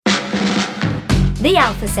The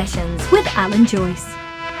Alpha Sessions with Alan Joyce.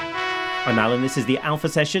 I'm Alan, this is the Alpha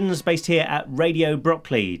Sessions, based here at Radio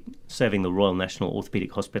Brockley, serving the Royal National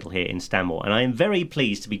Orthopaedic Hospital here in Stanmore. And I am very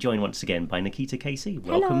pleased to be joined once again by Nikita Casey.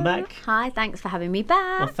 Welcome back. Hi, thanks for having me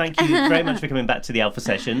back. Well, thank you very much for coming back to the Alpha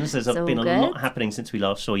Sessions. There's been a lot happening since we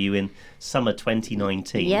last saw you in summer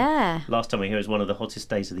 2019. Yeah. Last time we were here was one of the hottest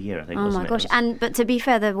days of the year, I think, wasn't it? Oh my gosh, but to be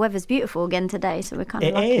fair, the weather's beautiful again today, so we're kind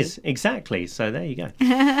of lucky. It is, exactly. So there you go.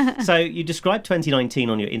 So you described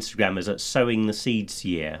 2019 on your Instagram as a sowing the seeds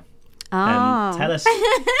year. Tell us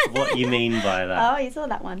what you mean by that. Oh, you saw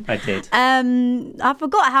that one. I did. I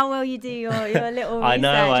forgot how well you do your little research. I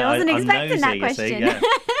know. I wasn't expecting nosy, that question. See,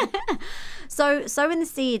 yeah. So sowing the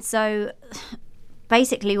seeds. So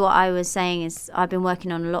basically what I was saying is I've been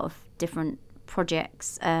working on a lot of different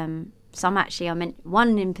projects. Some actually,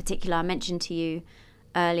 one in particular I mentioned to you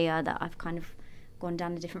earlier that I've kind of gone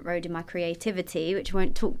down a different road in my creativity, which I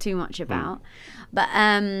won't talk too much about. But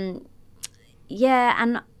yeah,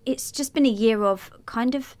 and it's just been a year of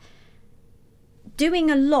kind of doing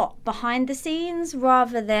a lot behind the scenes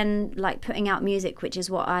rather than like putting out music, which is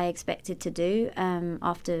what I expected to do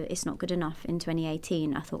after It's Not Good Enough in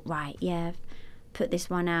 2018. I thought, right, yeah, put this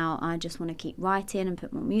one out. I just want to keep writing and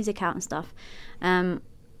put more music out and stuff.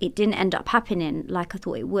 It didn't end up happening like I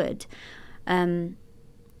thought it would.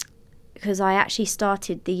 Because I actually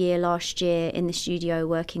started the year last year in the studio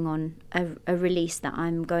working on a release that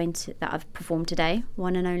that I've performed today,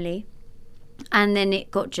 one and only, and then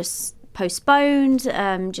it got just postponed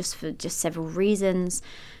just for several reasons,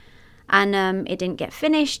 and it didn't get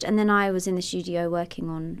finished. And then I was in the studio working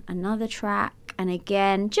on another track, and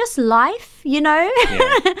again, just life,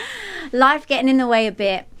 life getting in the way a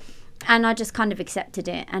bit. And I just kind of accepted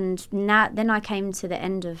it. And then I came to the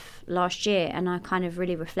end of last year and I kind of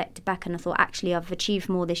really reflected back and I thought, actually, I've achieved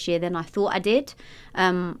more this year than I thought I did.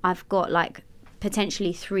 I've got like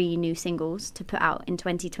potentially 3 new singles to put out in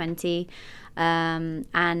 2020.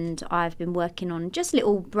 And I've been working on just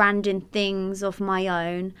little branding things of my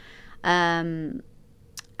own. And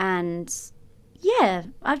yeah,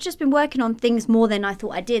 I've just been working on things more than I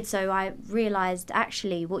thought I did. So I realised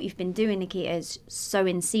actually what you've been doing, Nikita, is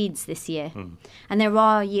sowing seeds this year. And there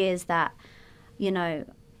are years that,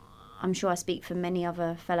 I'm sure I speak for many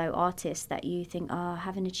other fellow artists that you think, I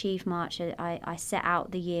haven't achieved much. I set out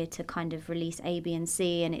the year to kind of release A, B and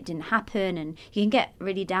C and it didn't happen. And you can get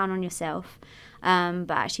really down on yourself. But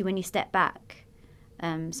actually when you step back,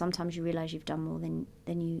 sometimes you realise you've done more than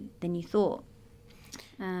you thought.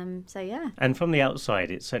 So yeah. And from the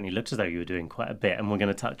outside, it certainly looks as though you were doing quite a bit, and we're going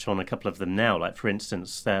to touch on a couple of them now. Like, for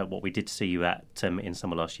instance, what we did see you at in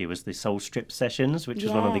summer last year was the Soul Strip Sessions, which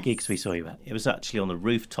was one of the gigs we saw you at. It was actually on the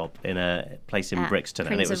rooftop in a place in Brixton.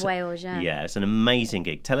 Prince and it was of Wales, yeah. Yeah, it's an amazing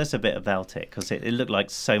gig. Tell us a bit about it, because it looked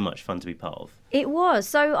like so much fun to be part of. It was.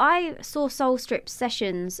 So I saw Soul Strip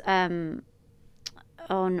Sessions on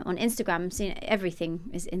Instagram. Seeing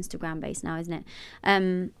everything is Instagram based now, isn't it?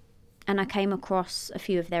 And I came across a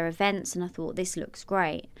few of their events and I thought, this looks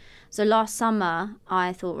great. So last summer,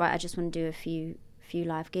 I thought, right, I just want to do a few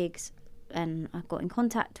live gigs. And I got in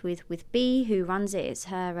contact with B, who runs it. It's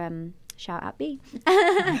her, shout out B.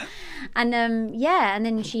 And and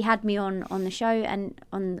then she had me on the show and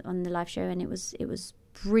on the live show, and it was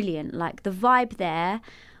brilliant. Like the vibe there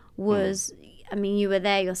was, I mean, you were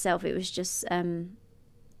there yourself. It was just,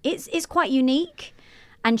 it's quite unique.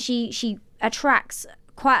 And she attracts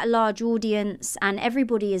quite a large audience and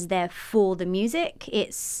everybody is there for the music.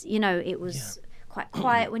 It's, it was quite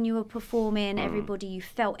quiet when you were performing. You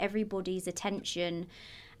felt everybody's attention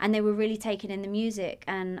and they were really taking in the music.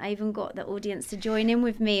 And I even got the audience to join in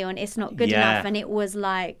with me on It's Not Good Enough. And it was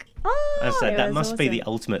like, I said, that must awesome. be the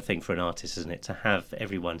ultimate thing for an artist, isn't it? To have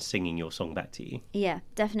everyone singing your song back to you. Yeah,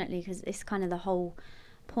 definitely, because it's kind of the whole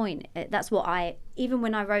point. That's what even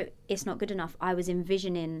when I wrote It's Not Good Enough, I was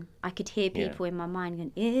envisioning, I could hear people in my mind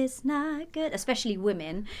going, it's not good, especially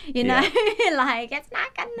women, like, it's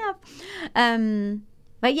not good enough.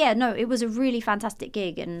 But yeah, no, it was a really fantastic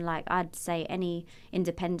gig, and like I'd say any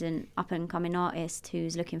independent up and coming artist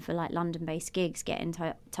who's looking for like London based gigs, get in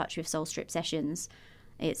touch with Soul Strip Sessions.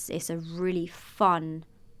 It's a really fun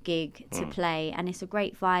gig to play, and it's a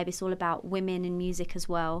great vibe. It's all about women in music as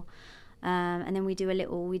well. And then we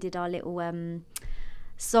did our little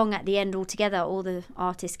song at the end all together. All the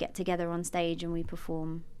artists get together on stage and we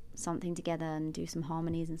perform something together and do some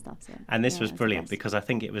harmonies and stuff. So, and this was brilliant because I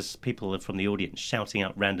think it was people from the audience shouting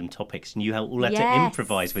out random topics and you all had to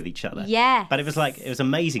improvise with each other. Yeah. But it was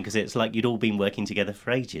amazing because it's like you'd all been working together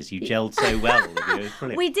for ages. You gelled so well. It was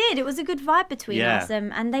brilliant. We did. It was a good vibe between us.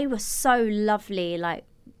 And they were so lovely, like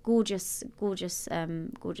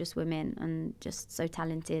gorgeous women, and just so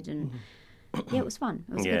talented, and yeah, it was fun.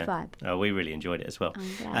 It was a good vibe. Oh, we really enjoyed it as well.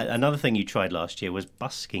 I'm glad. Another thing you tried last year was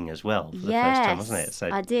busking as well for the Yes, first time, wasn't it? So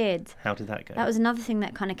I did. how did that go? That was another thing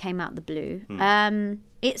that kind of came out the blue.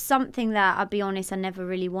 It's something that, I'll be honest, I never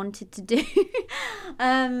really wanted to do.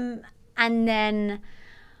 And then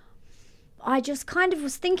I just kind of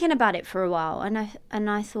was thinking about it for a while, and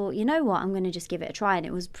I thought, you know what, I'm going to just give it a try. And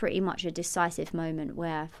it was pretty much a decisive moment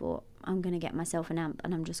where I thought, I'm going to get myself an amp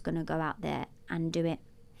and I'm just going to go out there and do it.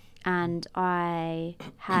 And I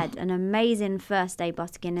had an amazing first day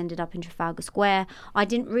busking, ended up in Trafalgar Square. I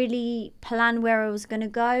didn't really plan where I was going to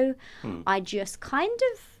go. I just kind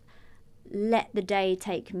of let the day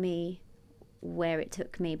take me where it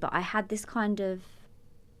took me. But I had this kind of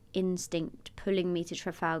instinct pulling me to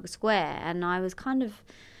Trafalgar Square, and I was kind of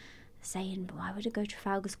saying, why would I go to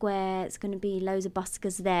Trafalgar Square? It's going to be loads of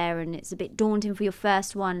buskers there, and it's a bit daunting for your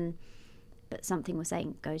first one. But something was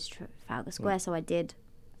saying, go to Trafalgar Square, so I did.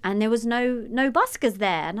 And there was no buskers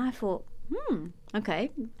there, and I thought,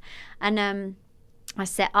 okay. And I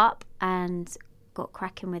set up and got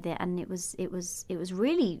cracking with it, and it was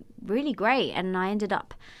really, really great. And I ended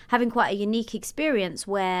up having quite a unique experience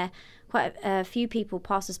where quite a few people,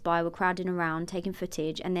 passers-by, were crowding around, taking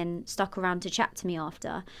footage, and then stuck around to chat to me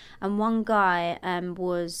after. And one guy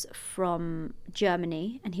was from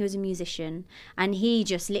Germany, and he was a musician, and he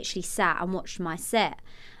just literally sat and watched my set.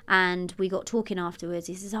 And we got talking afterwards.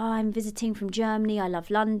 He says, I'm visiting from Germany. I love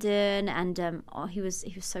London. And he was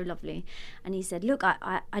so lovely. And he said, look,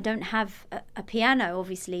 I don't have a piano,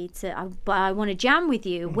 obviously, but I want to jam with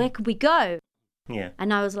you. Where could we go? Yeah.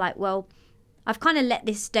 And I was like, well, I've kind of let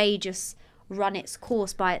this day just run its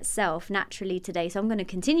course by itself naturally today. So I'm going to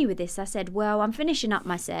continue with this. I said, well, I'm finishing up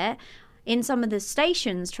my set. In some of the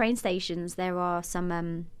stations, train stations, there are some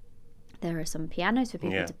pianos for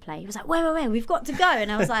people to play. He was like, wait, we've got to go.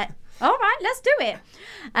 And I was like, all right, let's do it.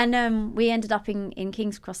 And we ended up in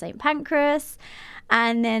King's Cross St. Pancras.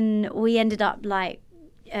 And then we ended up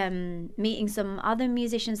meeting some other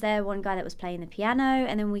musicians there, one guy that was playing the piano.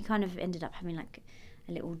 And then we kind of ended up having like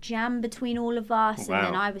a little jam between all of us. Wow. And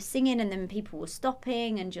then I was singing, and then people were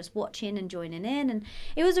stopping and just watching and joining in. And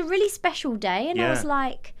it was a really special day. And I was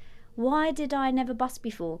like, why did I never busk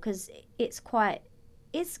before? Because it's got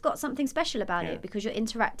something special about it, because you're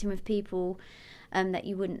interacting with people that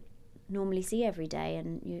you wouldn't normally see every day,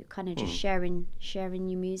 and you're kind of just sharing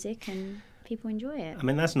your music, and people enjoy it. I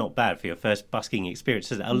mean, that's not bad for your first busking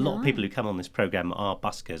experience. A lot of people who come on this programme are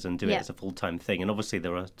buskers and do it as a full-time thing, and obviously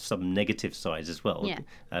there are some negative sides as well,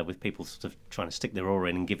 with people sort of trying to stick their oar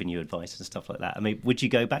in and giving you advice and stuff like that. I mean, would you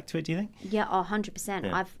go back to it, do you think? Yeah, 100%.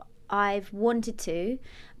 Yeah. I've wanted to,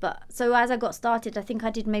 but so as I got started, I think I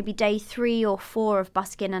did maybe day 3 or 4 of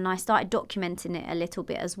busking, and I started documenting it a little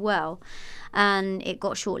bit as well. And it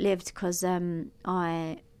got short-lived because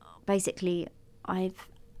I've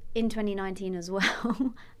in 2019 as well.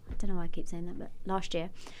 I don't know why I keep saying that, but last year,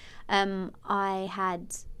 I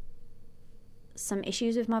had some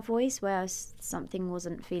issues with my voice where something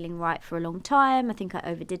wasn't feeling right for a long time. I think I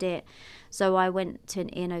overdid it, so I went to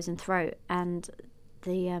an ear, nose, and throat, and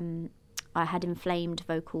I had inflamed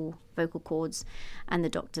vocal cords, and the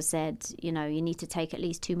doctor said, you need to take at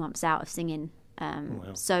least 2 months out of singing.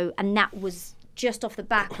 Wow. So, and that was just off the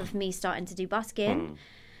back of me starting to do busking.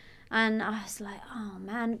 And I was like, oh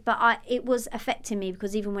man, but it was affecting me,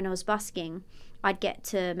 because even when I was busking, I'd get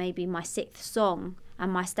to maybe my 6th song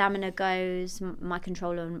and my stamina goes, my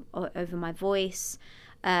control over my voice,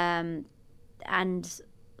 and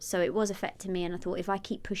so it was affecting me, and I thought if I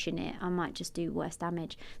keep pushing it, I might just do worse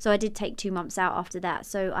damage. So I did take 2 months out after that.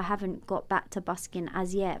 So I haven't got back to busking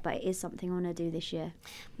as yet, but it is something I want to do this year.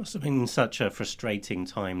 Must have been such a frustrating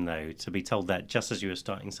time, though, to be told that just as you were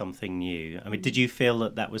starting something new. I mean, did you feel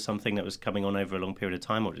that was something that was coming on over a long period of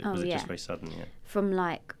time, or was it just very sudden? Yeah. From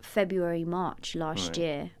like February, March last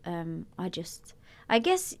year, I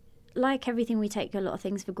guess like everything, we take a lot of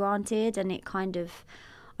things for granted, and it kind of...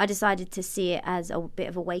 I decided to see it as a bit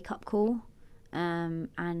of a wake-up call,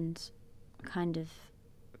 and kind of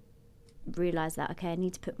realise that, okay, I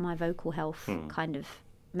need to put my vocal health, kind of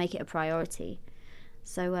make it a priority.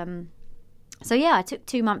 So yeah, I took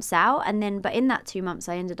 2 months out, but in that 2 months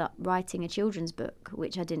I ended up writing a children's book,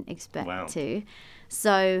 which I didn't expect to.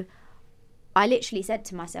 So I literally said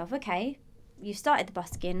to myself, okay, you've started the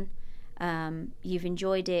busking, you've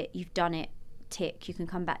enjoyed it, you've done it, tick, you can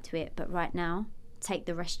come back to it, but right now, take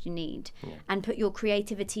the rest you need and put your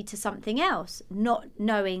creativity to something else, not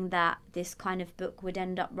knowing that this kind of book would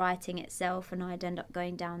end up writing itself, and I'd end up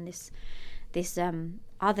going down this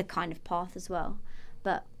other kind of path as well.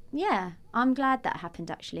 But yeah, I'm glad that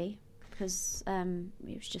happened actually, because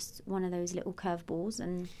it was just one of those little curveballs.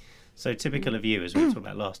 And so typical of you, as we talked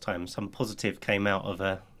about last time, some positive came out of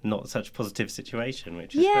a not such positive situation,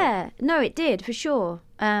 which is great. No, it did for sure.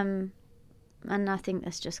 And I think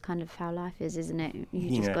that's just kind of how life is, isn't it?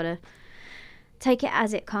 You just gotta take it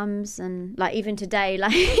as it comes. And like even today,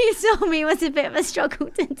 like you saw me, was a bit of a struggle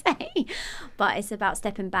today, but it's about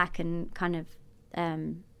stepping back and kind of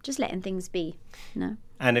just letting things be, you know.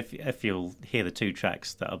 And if you'll hear the 2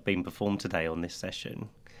 tracks that have been performed today on this session,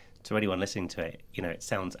 to anyone listening to it, you know, it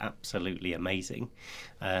sounds absolutely amazing.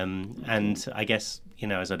 And I guess, you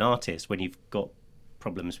know, as an artist, when you've got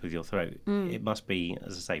problems with your throat, it must be,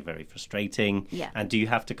 as I say, very frustrating. Yeah. And do you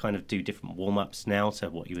have to kind of do different warm-ups now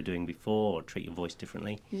to what you were doing before, or treat your voice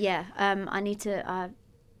differently? Yeah, I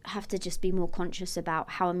have to just be more conscious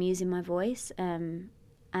about how I'm using my voice, and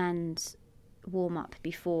warm up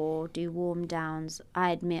before, do warm downs.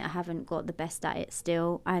 I admit I haven't got the best at it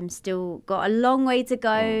still. I'm still got a long way to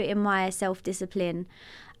go in my self-discipline.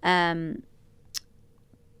 But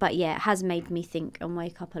yeah, it has made me think and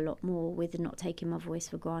wake up a lot more with not taking my voice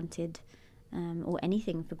for granted, or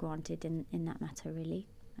anything for granted in that matter, really.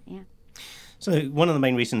 But yeah. So one of the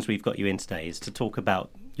main reasons we've got you in today is to talk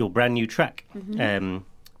about your brand new track,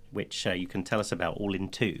 which you can tell us about, All in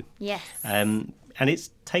 2. Yes. And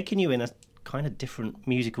it's taken you in a kind of different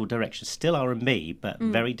musical direction, still R&B, but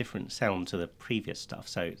very different sound to the previous stuff.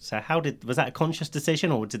 So was that a conscious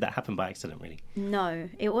decision, or did that happen by accident, really? No,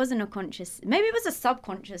 it wasn't a conscious, maybe it was a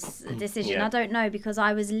subconscious decision. Yeah. I don't know, because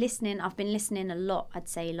I've been listening a lot, I'd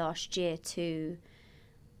say last year, to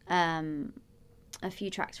a few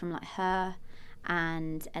tracks from like Her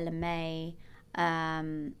and Ella May,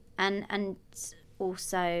 and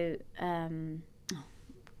also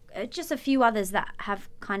just a few others that have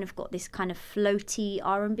kind of got this kind of floaty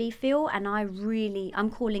R&B feel, and I'm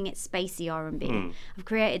calling it spacey R&B. I've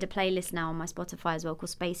created a playlist now on my Spotify as well called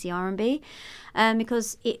Spacey R&B,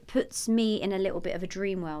 because it puts me in a little bit of a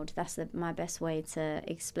dream world. That's my best way to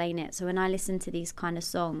explain it. So when I listen to these kind of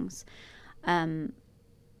songs,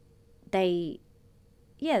 they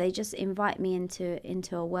just invite me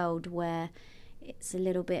into a world where it's a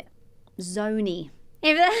little bit zony.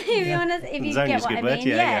 If you get what I mean,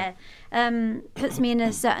 yeah. Puts me in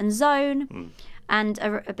a certain zone, and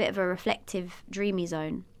a bit of a reflective, dreamy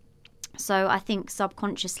zone. So I think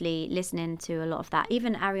subconsciously listening to a lot of that,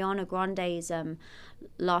 even Ariana Grande's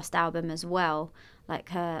last album as well, like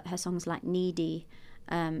her songs like Needy,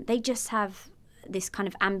 they just have this kind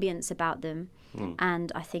of ambience about them,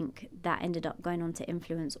 and I think that ended up going on to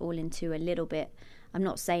influence All in 2 a little bit. I'm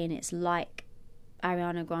not saying it's like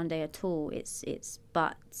Ariana Grande at all,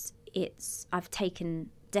 but I've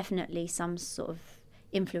taken definitely some sort of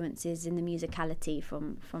influences in the musicality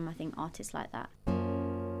from I think artists like that.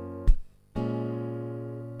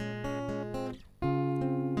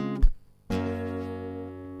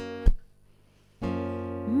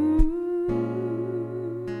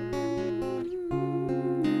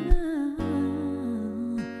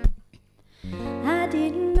 I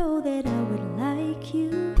didn't know that I would like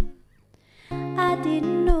you. I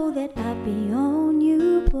didn't know that I'd be on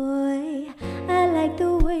you, boy. I like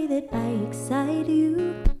the way that I excite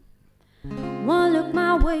you. One look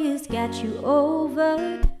my way has got you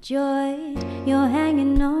overjoyed. You're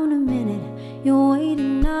hanging on a minute, you're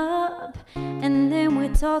waiting up, and then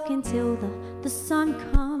we're talking till the sun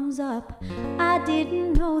comes up. I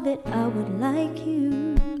didn't know that I would like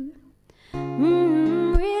you.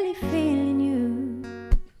 Really feeling you.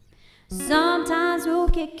 Sometimes we'll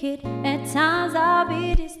kick it, at times I'll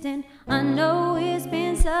be distant. I know it's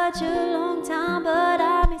been such a long time, but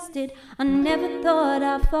I missed it. I never thought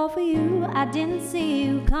I'd fall for you. I didn't see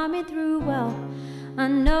you coming through well. I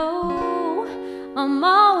know I'm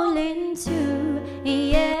all into,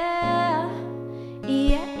 yeah,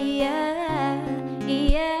 yeah, yeah,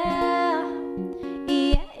 yeah,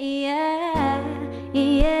 yeah,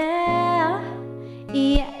 yeah,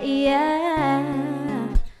 yeah, yeah.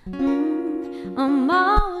 I'm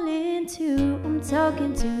all into, I'm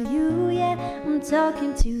talking to you, yeah. I'm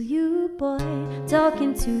talking to you, boy.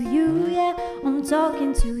 Talking to you, yeah. I'm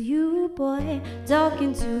talking to you, boy.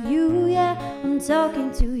 Talking to you, yeah. I'm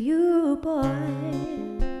talking to you, boy.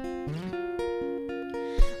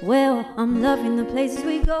 Well, I'm loving the places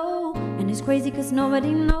we go, and it's crazy cause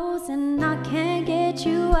nobody knows, and I can't get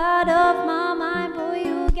you out of my mind, boy,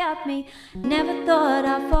 you got me. Never thought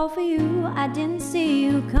I'd fall for you. I didn't see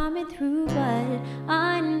you coming through, but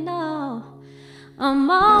I know I'm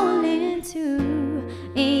all into,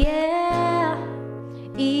 yeah,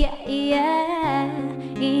 yeah, yeah,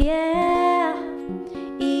 yeah,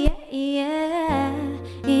 yeah, yeah,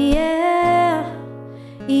 yeah.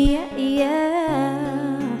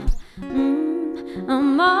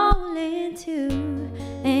 into.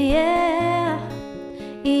 Yeah,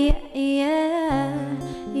 yeah, yeah,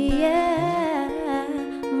 yeah.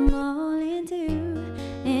 I'm all into.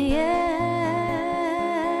 Yeah,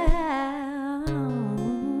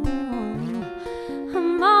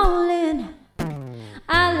 I'm all in.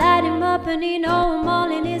 I light him up and he know I'm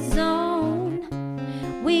all in his zone.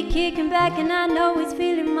 We kicking back and I know he's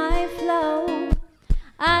feeling my flow.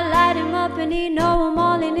 I light him up and he know I'm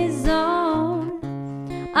all in his zone.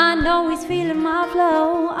 I know he's feeling my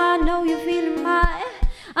flow. I know you're feeling my.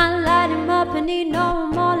 I light him up and he know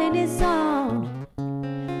I'm all in his zone.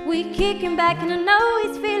 We kicking back and I know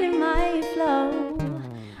he's feeling my flow.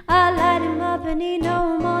 I light him up and he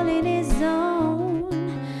know I'm all in his zone.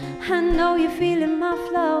 I know you're feeling my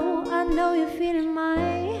flow. I know you're feeling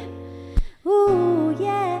my. Ooh,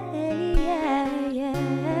 yeah, yeah,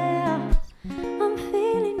 yeah. I'm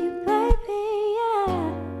feeling you, baby, yeah.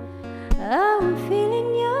 Oh, I'm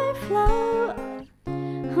feeling your flow.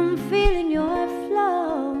 I'm feeling your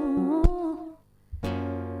flow.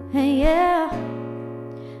 Yeah,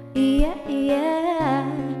 yeah, yeah,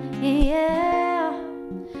 yeah.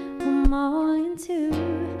 I'm all into,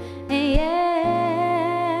 yeah.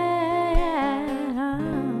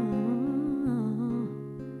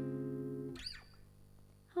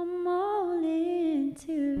 I'm all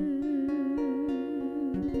into.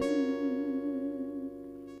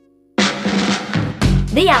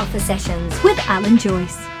 The Alpha Sessions with Alan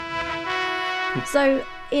Joyce. So,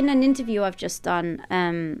 in an interview I've just done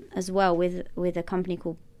as well with a company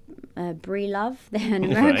called Brie Love, they're an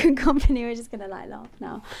American company. We're just gonna laugh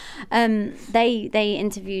now. They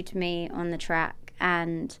interviewed me on the track,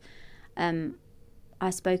 and I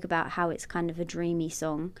spoke about how it's kind of a dreamy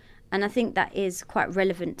song, and I think that is quite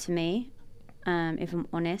relevant to me. If I'm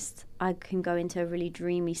honest, I can go into a really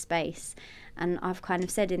dreamy space, and I've kind of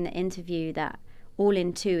said in the interview that All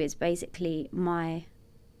In 2 is basically my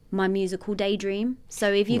musical daydream.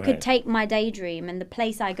 So if you could take my daydream and the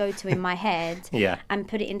place I go to in my head and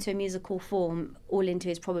put it into a musical form, All In 2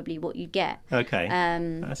 is probably what you get. Okay,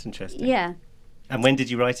 that's interesting. Yeah. And when did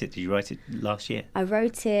you write it? Did you write it last year? I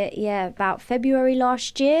wrote it, about February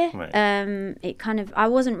last year. Right. It kind of, I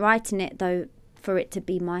wasn't writing it though for it to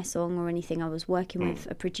be my song or anything. I was working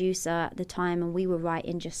with a producer at the time, and we were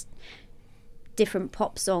writing just different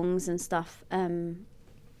pop songs and stuff,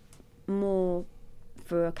 more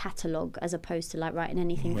for a catalogue as opposed to like writing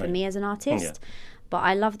anything for me as an artist. But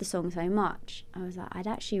I love the song so much, I was like, I'd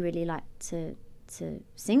actually really like to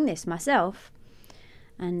sing this myself.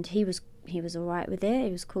 And he was all right with it,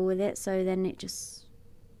 he was cool with it. So then it just,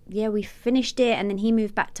 we finished it, and then he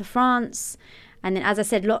moved back to France, and then, as I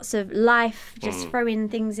said, lots of life just throwing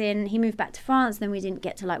things in. He moved back to France, then we didn't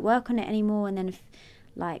get to like work on it anymore. And then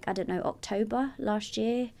October last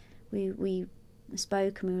year we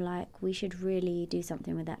spoke, and we were like, we should really do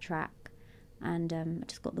something with that track. And I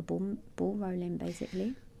just got the ball rolling,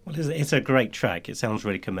 basically. Well, it's a great track. It sounds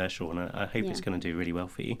really commercial, and I hope it's going to do really well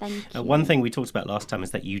for you. Thank you. One thing we talked about last time is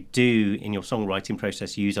that you do, in your songwriting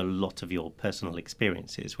process, use a lot of your personal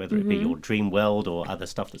experiences, whether it be your dream world or other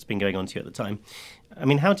stuff that's been going on to you at the time. I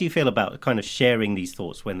mean, how do you feel about kind of sharing these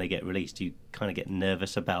thoughts when they get released? Do you kind of get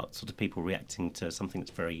nervous about sort of people reacting to something that's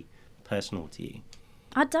very personal to you?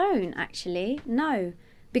 I don't, actually, no.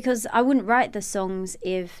 Because I wouldn't write the songs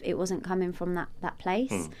if it wasn't coming from that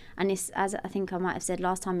place. And it's, as I think I might have said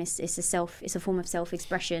last time, it's a form of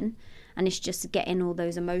self-expression, and it's just getting all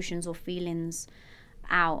those emotions or feelings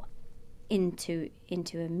out into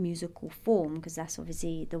a musical form, because that's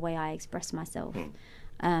obviously the way I express myself.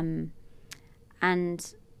 And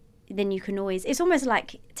then you can always, it's almost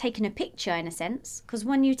like taking a picture in a sense, because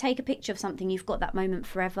when you take a picture of something, you've got that moment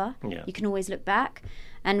forever. You can always look back.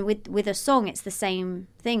 And with a song, it's the same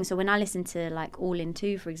thing. So when I listen to like All In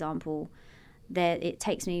 2, for example, it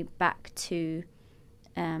takes me back to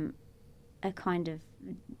a kind of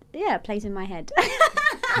place in my head,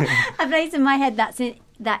 a place in my head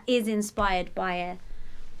that is inspired by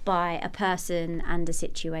a person and a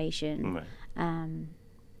situation. Right.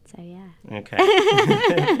 So yeah. Okay.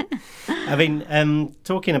 I mean,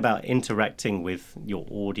 talking about interacting with your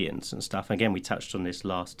audience and stuff, again, we touched on this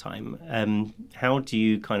last time. How do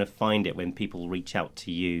you kind of find it when people reach out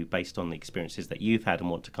to you based on the experiences that you've had and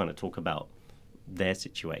want to kind of talk about their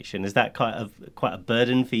situation? Is that quite a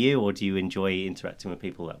burden for you, or do you enjoy interacting with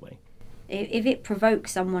people that way? If it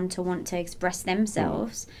provokes someone to want to express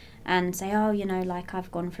themselves and say, oh, like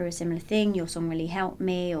I've gone through a similar thing, your song really helped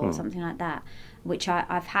me, or something like that, which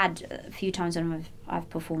I've had a few times when I've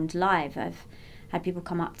performed live. I've had people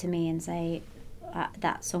come up to me and say,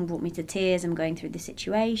 that song brought me to tears, I'm going through this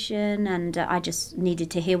situation, and I just needed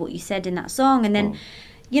to hear what you said in that song. And then,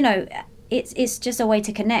 it's just a way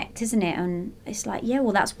to connect, isn't it? And it's like, yeah,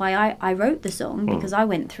 well, that's why I wrote the song, because I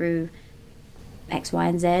went through X, Y,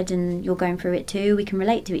 and Z, and you're going through it too. We can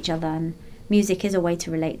relate to each other, and music is a way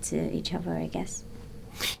to relate to each other, I guess.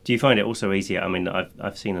 Do you find it also easier? I mean,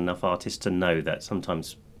 I've seen enough artists to know that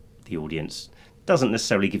sometimes the audience doesn't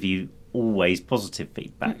necessarily give you always positive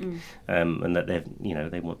feedback, and that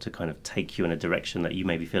they want to kind of take you in a direction that you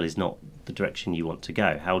maybe feel is not the direction you want to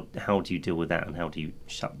go. How do you deal with that, and how do you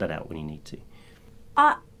shut that out when you need to?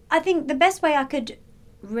 I think the best way I could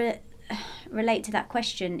relate to that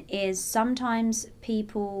question is sometimes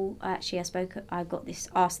people I got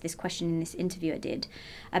asked this question in this interview I did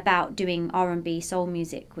about doing R&B soul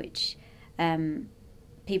music, which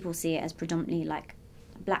people see it as predominantly like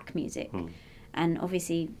black music. And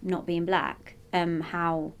obviously not being black,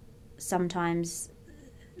 how sometimes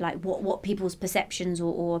like what people's perceptions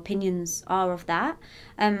or opinions are of that.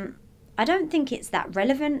 I don't think it's that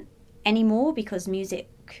relevant anymore, because music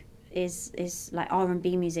is like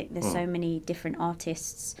R&B music. There's so many different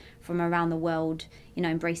artists from around the world,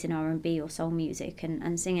 embracing R&B or soul music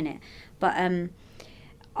and singing it. But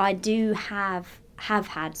I do have had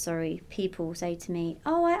people say to me,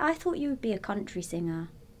 "Oh, I thought you would be a country singer."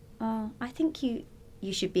 Oh, I think you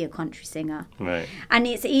should be a country singer. Right. And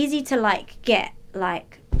it's easy to get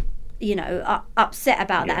upset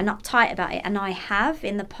about that and uptight about it. And I have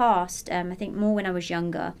in the past, I think more when I was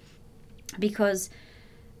younger, because,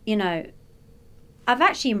 I've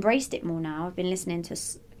actually embraced it more now. I've been listening to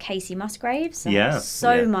Casey Musgraves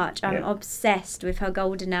so much. I'm obsessed with her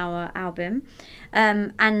Golden Hour album.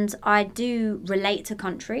 And I do relate to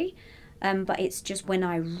country, but it's just when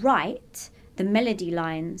I write, the melody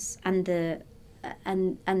lines and the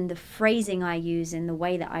phrasing I use in the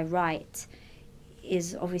way that I write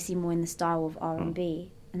is obviously more in the style of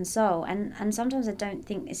R&B and soul. And sometimes I don't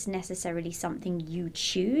think it's necessarily something you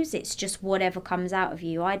choose. It's just whatever comes out of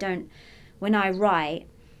you. When I write,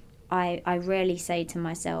 I rarely say to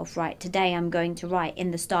myself, right, today I'm going to write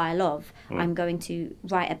in the style of, I'm going to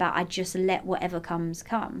write about, I just let whatever comes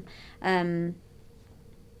come.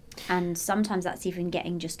 And sometimes that's even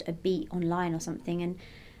getting just a beat online or something,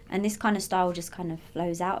 and this kind of style just kind of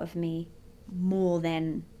flows out of me more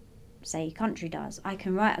than, say, country does. I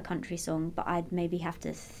can write a country song, but I'd maybe have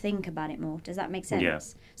to think about it more. Does that make sense? Yeah.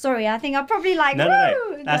 Sorry, I think I'm probably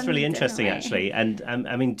No. That's really interesting, actually. And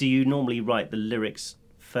I mean, do you normally write the lyrics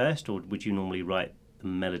first, or would you normally write the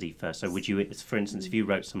melody first? So would you, for instance, if you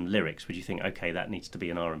wrote some lyrics, would you think, okay, that needs to be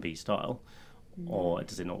an R&B style? Or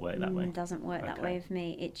does it not work that way? It doesn't work that way with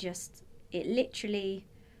me. It literally,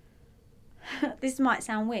 this might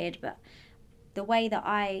sound weird, but the way that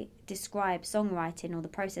I describe songwriting or the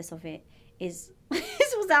process of it is,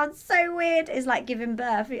 this will sound so weird, is like giving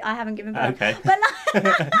birth. I haven't given birth. Okay. But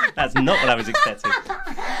that's not what I was expecting.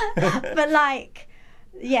 But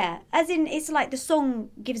yeah, as in, it's like the song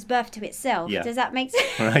gives birth to itself. Yeah. Does that make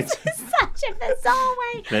sense? Right. It's such a bizarre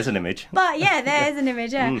way. There's an image. But yeah, there's an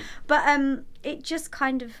image, yeah. But it just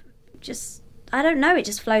kind of I don't know, it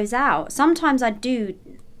just flows out. Sometimes I do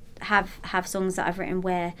have songs that I've written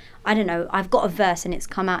where, I don't know, I've got a verse and it's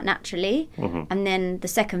come out naturally. And then the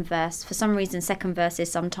second verse, for some reason, second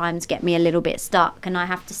verses sometimes get me a little bit stuck, and I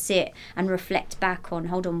have to sit and reflect back on,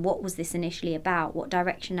 hold on, what was this initially about? What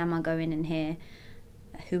direction am I going in here?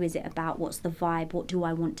 Who is it about? What's the vibe? What do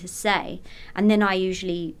I want to say? And then I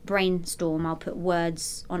usually brainstorm. I'll put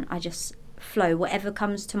words on. I just flow. Whatever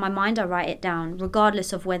comes to my mind, I write it down,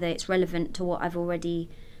 regardless of whether it's relevant to what I've already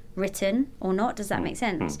written or not. Does that make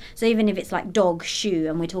sense? So even if it's like dog, shoe,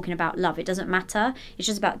 and we're talking about love, it doesn't matter. It's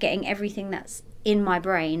just about getting everything that's in my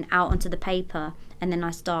brain out onto the paper, and then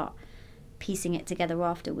I start piecing it together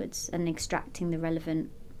afterwards and extracting the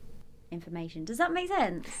relevant information. Does that make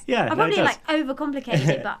sense? Yeah, I probably overcomplicated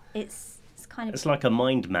it, but it's kind of, it's like a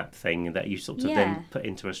mind map thing that you sort of then put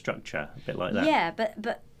into a structure, a bit like that. Yeah,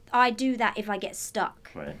 but I do that if I get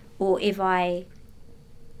stuck, right, or if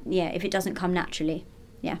it doesn't come naturally.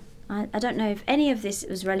 Yeah. I don't know if any of this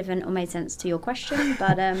was relevant or made sense to your question,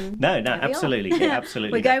 but no, absolutely, yeah,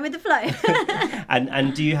 absolutely. We're going with the flow.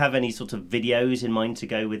 And do you have any sort of videos in mind to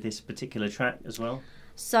go with this particular track as well?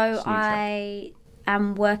 So I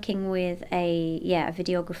am working with a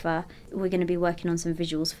videographer. We're going to be working on some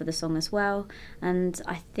visuals for the song as well, and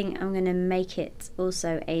I think I'm going to make it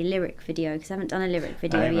also a lyric video, because I haven't done a lyric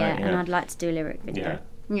video yet, and I'd like to do a lyric video.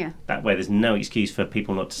 Yeah. That way there's no excuse for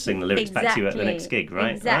people not to sing the lyrics back to you at the next gig,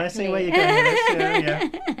 right? Exactly. I see where you're going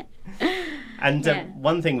with this. And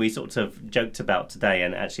one thing we sort of joked about today,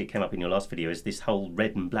 and actually it came up in your last video, is this whole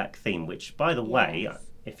red and black theme, which, by the way,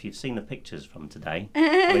 if you've seen the pictures from today,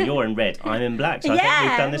 when you're in red, I'm in black. So I think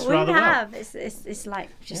we've done this rather well. It's like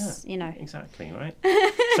just, Exactly, right?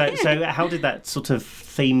 So how did that sort of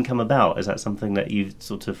theme come about? Is that something that you've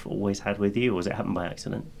sort of always had with you, or was it happen by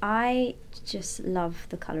accident? I just love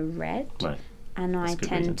the colour red. Right. And I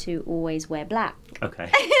tend to always wear black. Okay.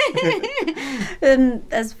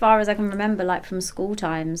 As far as I can remember, like from school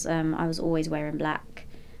times, I was always wearing black.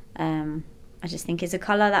 I just think it's a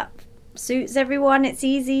colour that suits everyone. It's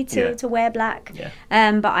easy to wear black. Yeah.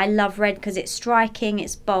 But I love red because it's striking,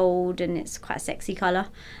 it's bold, and it's quite a sexy colour.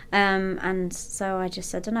 And so I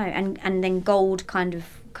just, I don't know. And then gold kind of,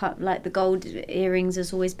 like the gold earrings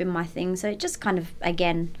has always been my thing. So it just kind of,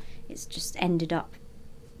 again, it's just ended up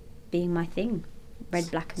being my thing. Red,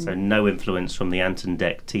 black and... So no influence from the Anton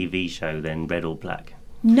Deck TV show then, red or black?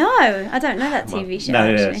 No, I don't know that TV show.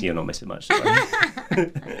 No, you're not missing much.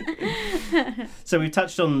 So we've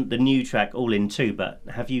touched on the new track, All In 2, but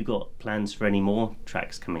have you got plans for any more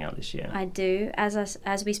tracks coming out this year? I do.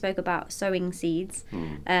 As we spoke about sowing seeds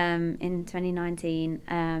in 2019,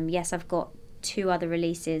 yes, I've got 2 other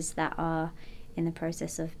releases that are in the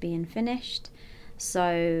process of being finished.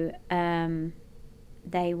 So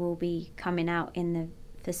they will be coming out in the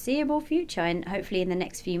foreseeable future and hopefully in the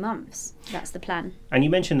next few months. That's the plan. And you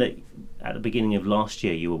mentioned that at the beginning of last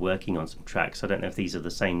year you were working on some tracks. I don't know if these are the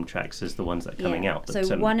same tracks as the ones that are coming out. But,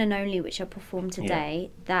 so One and Only, which I performed today,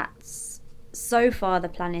 that's so far the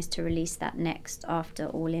plan is to release that next after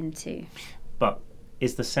All In 2. But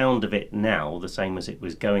is the sound of it now the same as it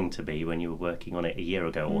was going to be when you were working on it a year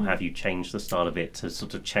ago, or have you changed the style of it to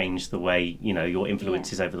sort of change the way, your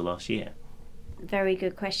influences over the last year? Very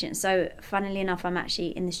good question. So, funnily enough, I'm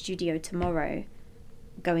actually in the studio tomorrow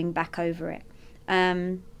going back over it.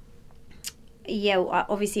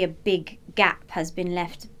 Obviously a big gap has been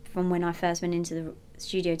left from when I first went into the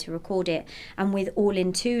studio to record it. And with All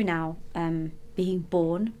In 2 now being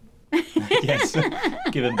born... Yes,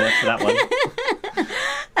 given birth to that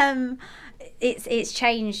one. It's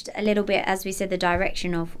changed a little bit, as we said, the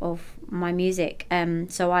direction of my music.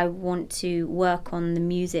 So I want to work on the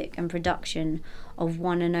music and production of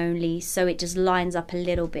One and Only, so it just lines up a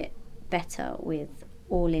little bit better with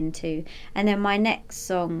All In 2. And then my next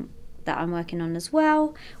song that I'm working on as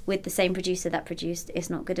well, with the same producer that produced It's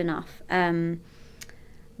Not Good Enough.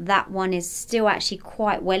 That one is still actually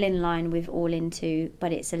quite well in line with All In 2,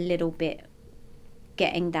 but it's a little bit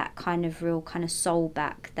getting that kind of real kind of soul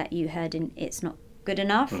back that you heard in It's Not Good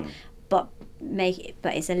Enough, but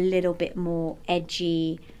it's a little bit more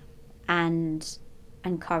edgy and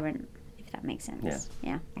current, if that makes sense.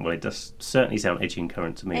 Yeah. Well, it does certainly sound edgy and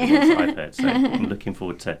current to me, the ones I've heard, so I'm looking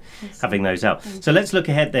forward to having those out. So let's look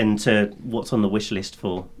ahead then to what's on the wish list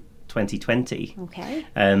for 2020. Okay.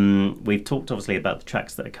 We've talked obviously about the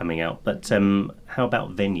tracks that are coming out, but how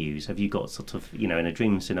about venues? Have you got sort of, in a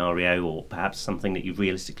dream scenario, or perhaps something that you've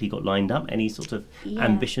realistically got lined up? Any sort of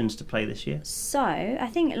ambitions to play this year? So I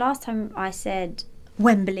think last time I said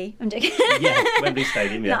Wembley. I'm joking. Yeah, Wembley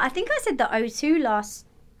Stadium. Yeah. No, I think I said the O2 last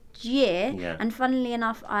year, and funnily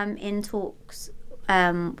enough, I'm in talks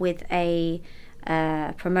with a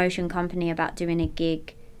promotion company about doing a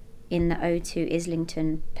gig in the O2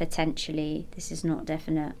 Islington, potentially. This is not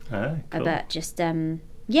definite. Oh, cool. But just, so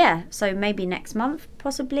maybe next month,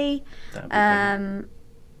 possibly. That'd be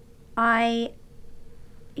I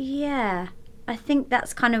think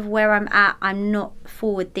that's kind of where I'm at. I'm not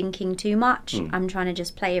forward thinking too much. I'm trying to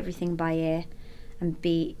just play everything by ear and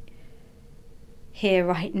be here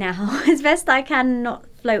right now as best I can, not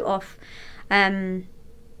float off.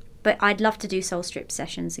 But I'd love to do Soul Strip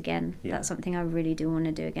sessions again. Yeah. That's something I really do want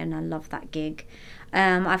to do again. I love that gig.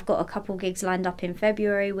 I've got a couple gigs lined up in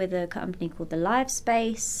February with a company called The Live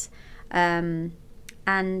Space. So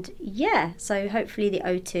hopefully the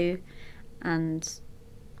O2, and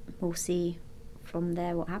we'll see from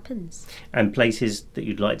there what happens. And places that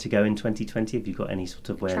you'd like to go in 2020, have you got any sort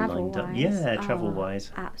of lined up? Yeah,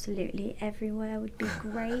 travel-wise. Absolutely, everywhere would be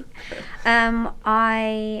great.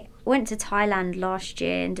 I went to Thailand last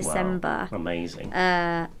year in December. Wow, amazing.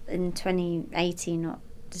 In 2018, not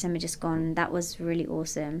December just gone. That was really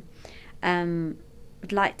awesome.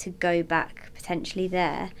 Would like to go back potentially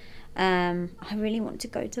there. I really want to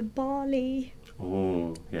go to Bali.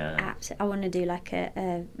 Oh, yeah. I want to do like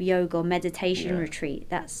a yoga or meditation retreat.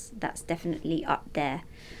 That's definitely up there.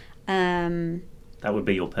 That would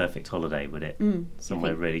be your perfect holiday, would it?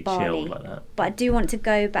 Somewhere really Bali. chilled like that. But I do want to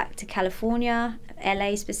go back to California,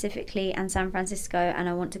 LA specifically, and San Francisco, and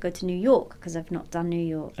I want to go to New York because I've not done New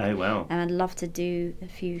York. Oh, wow. And I'd love to do a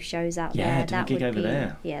few shows out there. Yeah, do a gig over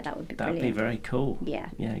there. Yeah, that would be brilliant. That would be very cool. Yeah.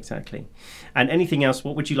 Yeah, exactly. And anything else,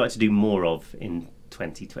 what would you like to do more of in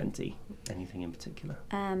 2020? Anything in particular?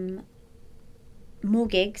 More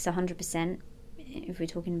gigs, 100%, if we're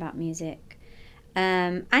talking about music.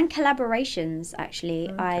 And collaborations, actually.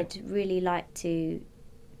 Okay. I'd really like to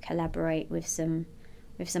collaborate with some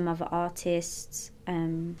other artists,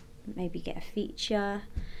 maybe get a feature.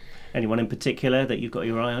 Anyone in particular that you've got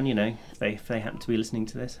your eye on, you know, if they happen to be listening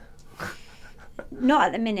to this? Not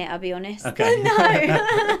at the minute, I'll be honest. Okay.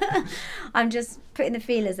 No. I'm just putting the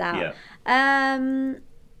feelers out. Yeah.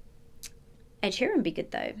 Ed Sheeran would be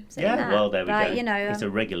good though. Yeah, well, there we go. You know, he's a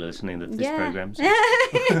regular listening to this programme. So.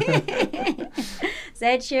 So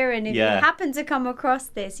Ed Sheeran, if you happen to come across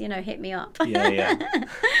this, you know, hit me up. Yeah.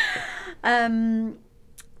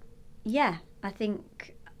 Yeah, I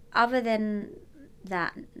think other than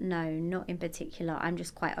that, no, not in particular. I'm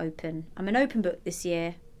just quite open. I'm an open book this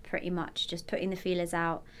year, pretty much. Just putting the feelers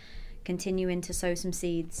out, continuing to sow some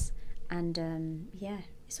seeds. And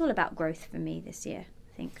it's all about growth for me this year,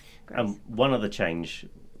 I think. One other change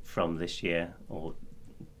from this year, or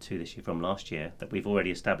to this year from last year, that we've already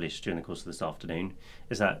established during the course of this afternoon,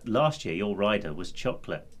 is that last year your rider was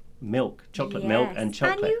chocolate milk and chocolate. And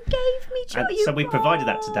you gave me chocolate. So we provided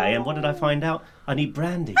that today, and what did I find out? I need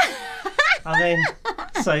brandy. I mean,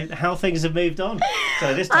 so how things have moved on.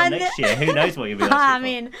 So this time next year, who knows what you'll be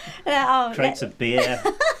asking for? Crates of beer.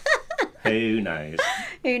 Who knows?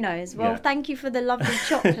 Who knows? Well, thank you for the lovely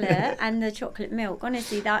chocolate and the chocolate milk.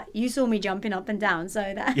 Honestly, that you saw me jumping up and down, so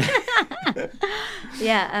that.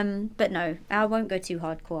 But no, I won't go too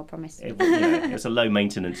hardcore. I promise. It's a low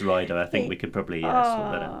maintenance rider. I think we could probably sort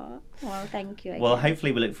that out. Well, thank you again. Well,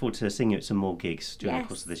 hopefully we look forward to seeing you at some more gigs during the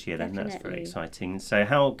course of this year. Then that's very exciting. So,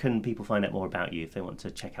 how can people find out more about you if they want to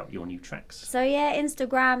check out your new tracks? So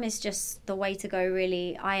Instagram is just the way to go.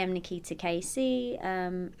 Really, I am Nikita Casey,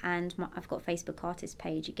 and I've got a Facebook artist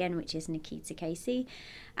page again, which is Nikita Casey,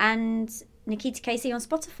 and Nikita Casey on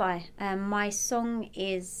Spotify. My song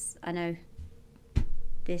is, I know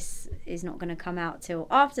this is not going to come out till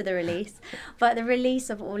after the release, but the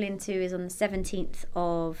release of All Into is on the 17th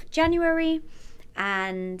of January,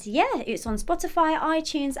 and it's on Spotify,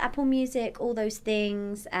 iTunes, Apple Music, all those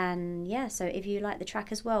things. And so if you like the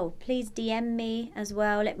track as well, please DM me as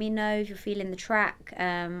well, let me know if you're feeling the track.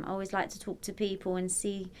 I always like to talk to people and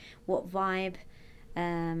see what vibe,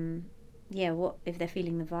 what if they're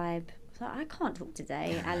feeling the vibe. I can't talk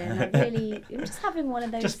today, Alan. I'm just having one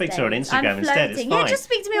of those Just speak days. to her on Instagram instead. It's fine. Yeah, just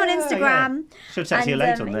speak to me on Instagram. Yeah. She'll chat to you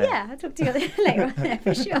later on there. Yeah, I'll talk to you later on there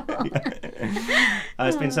for sure.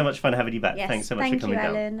 It's been so much fun having you back. Yes, thanks so much for coming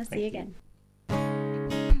down. Thank you, Alan. I'll see you again.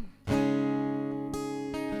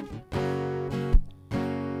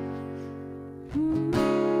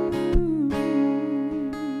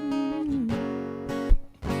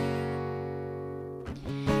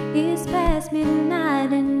 It's past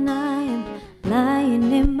midnight and I am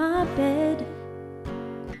lying in my bed.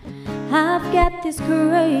 I've got this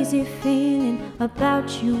crazy feeling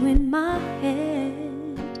about you in my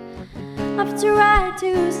head. I've tried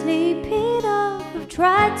to sleep it off, I've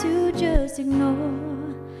tried to just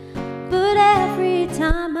ignore, but every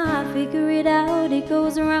time I figure it out, it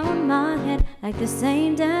goes around my head like the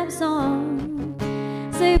same damn song.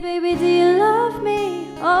 Say, baby, do you love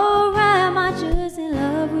me, or am I just in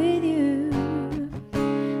love with you?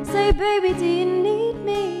 Say, baby, do you need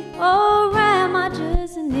me, or am I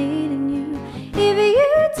just needing you? If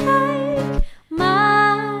you take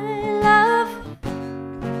my love,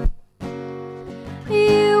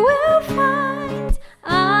 you will find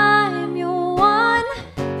I'm your one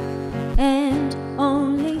and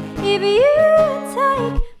only. If you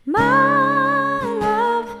take my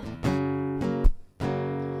love,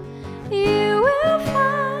 you will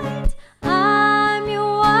find I'm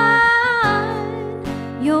your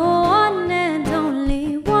one and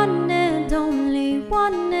only, one and only,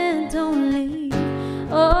 one and only.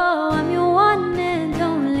 Oh, I'm your one and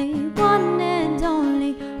only, one and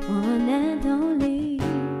only, one and only.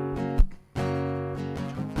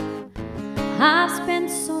 I've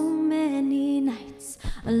spent so many nights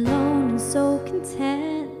alone and so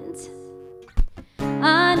content.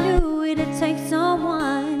 I knew it'd take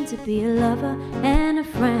someone to be a lover and a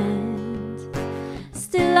friend.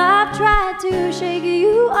 Still I've tried to shake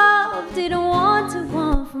you off, didn't want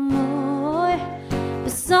for more. But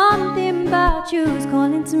something about you is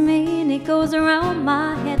calling to me, and it goes around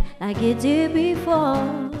my head like it did before.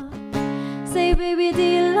 Say, baby, do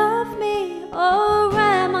you love me, or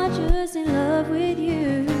am I just in love with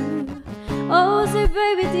you? Oh, say,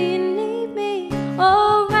 baby, do you need me,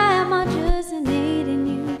 or am I just needing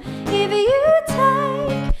you? If you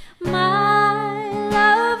take my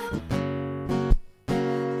love,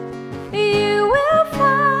 you will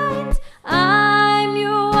find I'm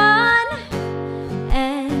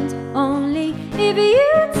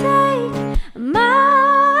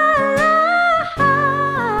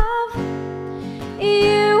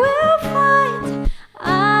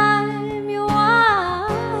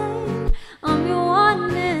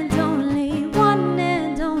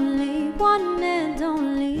one and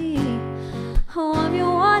only. Oh, I'm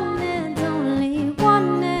your one and only,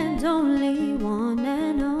 one and only, one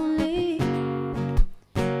and only.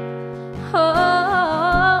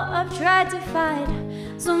 Oh, I've tried to fight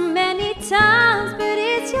so many times, but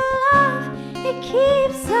it's your love, it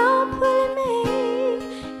keeps on pulling me,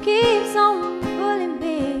 keeps on pulling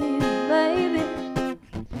me, baby.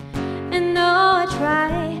 And though I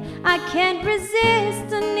try, I can't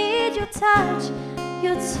resist, I need your touch,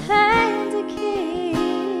 your taste.